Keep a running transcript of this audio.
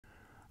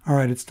All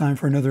right, it's time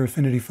for another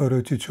Affinity Photo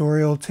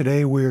tutorial.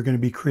 Today we're going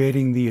to be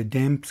creating the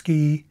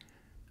Adamski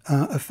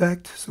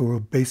effect. So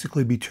we'll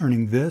basically be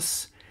turning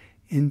this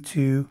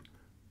into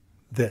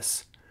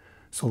this.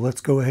 So let's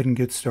go ahead and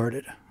get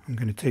started. I'm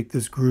going to take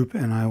this group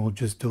and I will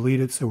just delete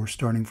it so we're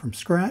starting from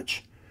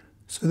scratch.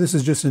 So this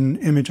is just an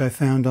image I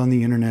found on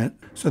the internet.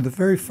 So the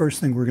very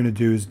first thing we're going to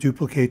do is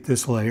duplicate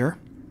this layer,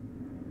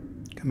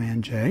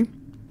 Command J.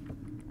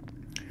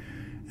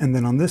 And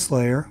then on this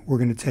layer, we're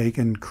going to take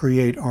and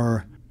create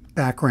our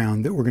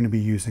background that we're going to be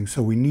using.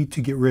 So we need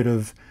to get rid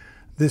of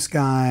this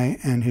guy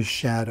and his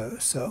shadow.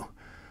 So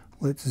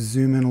let's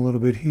zoom in a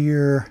little bit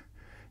here,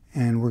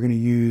 and we're going to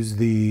use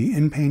the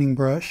in-painting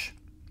brush.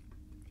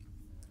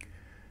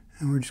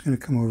 And we're just going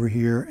to come over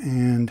here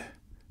and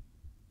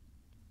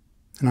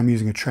I'm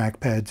using a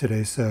trackpad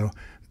today, so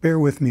bear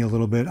with me a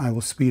little bit. I will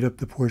speed up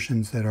the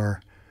portions that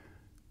are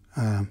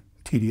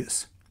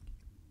tedious.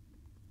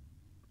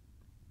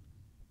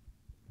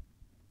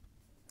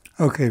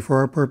 Okay, for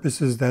our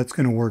purposes, that's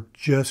going to work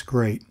just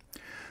great.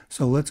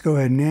 So let's go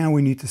ahead. Now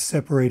we need to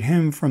separate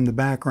him from the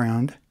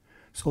background.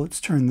 So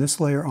let's turn this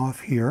layer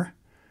off here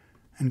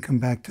and come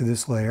back to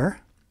this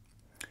layer.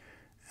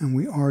 And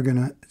we are going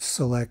to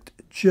select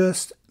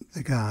just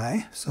the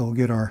guy. So we'll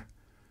get our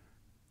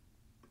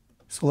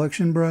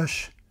selection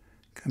brush,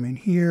 come in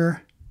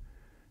here,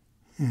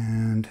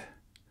 and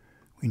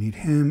we need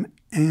him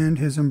and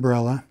his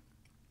umbrella.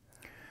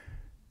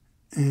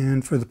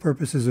 And for the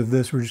purposes of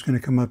this, we're just going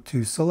to come up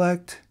to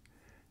select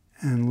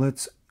and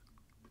let's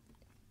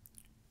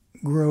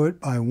grow it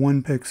by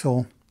 1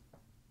 pixel.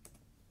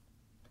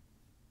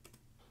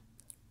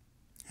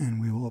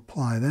 And we will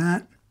apply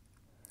that.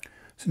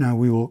 So now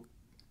we will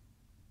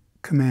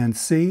Command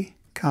C,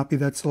 copy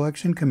that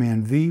selection,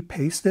 Command V,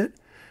 paste it,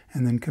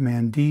 and then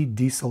Command D,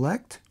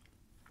 deselect.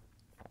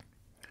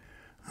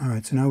 All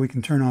right, so now we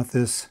can turn off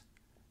this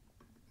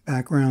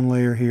background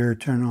layer here,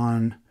 turn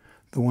on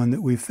the one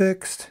that we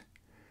fixed.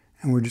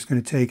 And we're just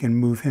going to take and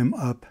move him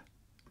up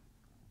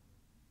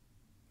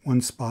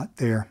 1 spot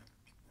there.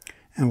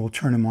 And we'll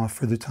turn him off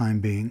for the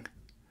time being.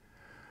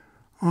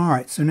 All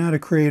right, so now to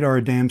create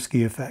our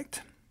Adamski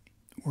effect.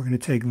 We're going to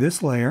take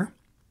this layer,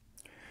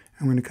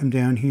 and we're going to come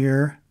down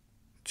here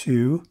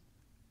to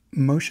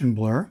motion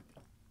blur.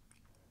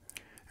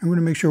 And we're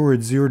going to make sure we're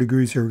at 0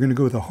 degrees here. We're going to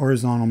go with a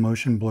horizontal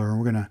motion blur.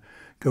 We're going to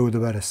go with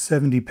about a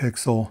 70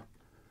 pixel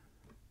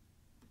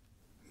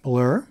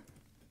blur.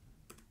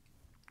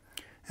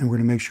 And we're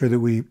going to make sure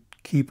that we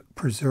keep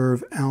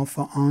preserve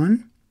alpha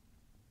on,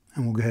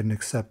 and we'll go ahead and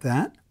accept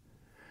that.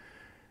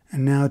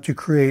 And now to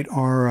create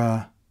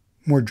our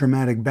more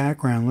dramatic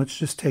background, let's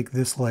just take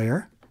this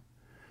layer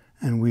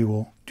and we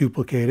will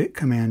duplicate it,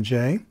 Command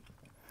J.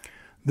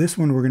 This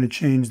one we're going to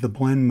change the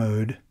blend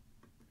mode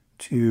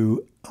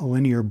to a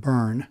linear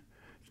burn.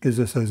 It gives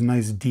us those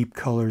nice deep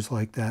colors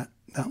like that.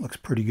 That looks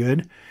pretty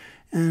good.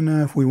 And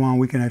if we want,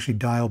 we can actually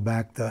dial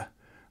back the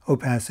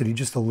opacity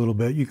just a little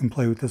bit. You can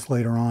play with this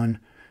later on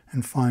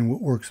and find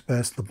what works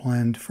best, the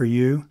blend for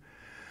you.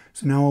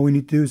 So now all we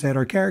need to do is add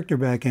our character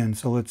back in.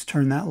 So let's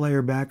turn that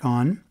layer back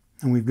on,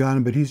 and we've got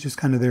him, but he's just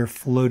kind of there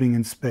floating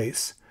in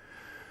space.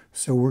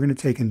 So we're going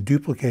to take and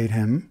duplicate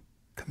him,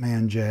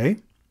 Command J.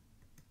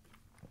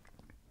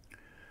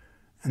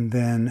 And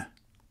then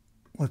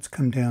let's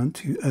come down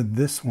to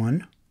this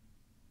one.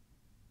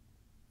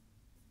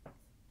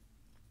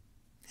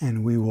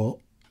 And we will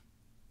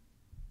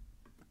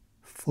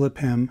flip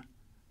him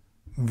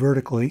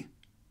vertically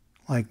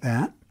like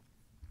that.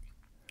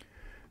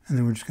 And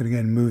then we're just going to go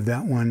ahead and move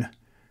that one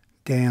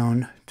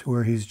down to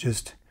where he's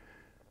just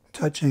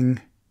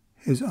touching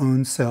his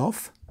own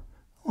self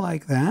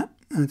like that.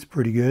 That's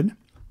pretty good.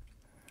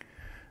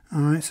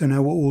 All right, so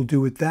now what we'll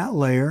do with that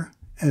layer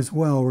as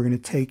well, we're going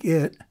to take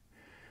it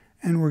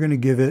and we're going to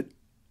give it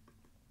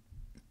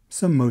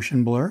some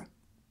motion blur.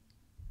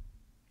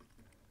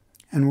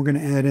 And we're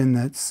going to add in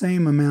that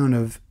same amount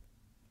of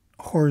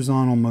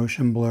horizontal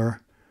motion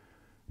blur.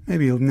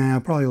 Maybe now,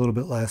 probably a little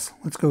bit less.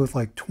 Let's go with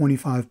like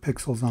 25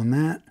 pixels on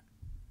that.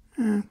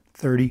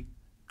 30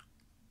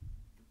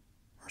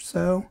 or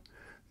so.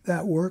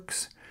 That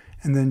works.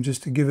 And then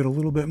just to give it a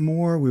little bit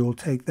more, we will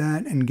take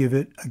that and give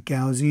it a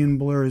Gaussian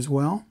blur as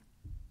well.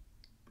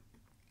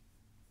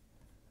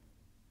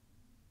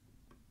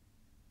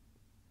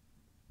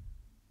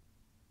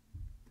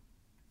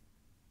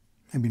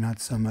 Maybe not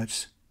so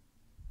much.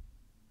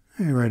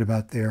 Maybe right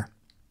about there.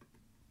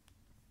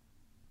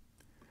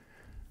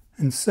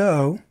 And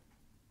so,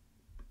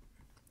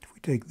 if we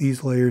take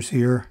these layers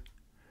here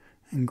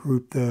and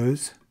group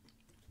those,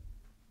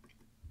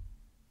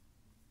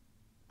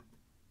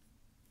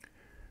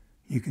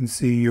 you can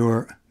see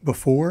your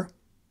before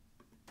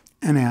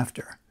and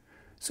after.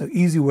 So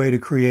easy way to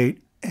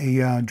create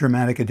a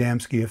dramatic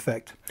Adamski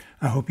effect.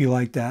 I hope you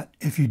liked that.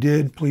 If you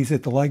did, please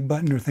hit the like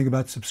button or think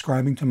about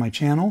subscribing to my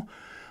channel.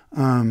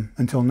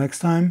 Until next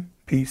time,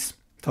 peace.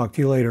 Talk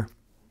to you later.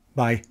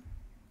 Bye.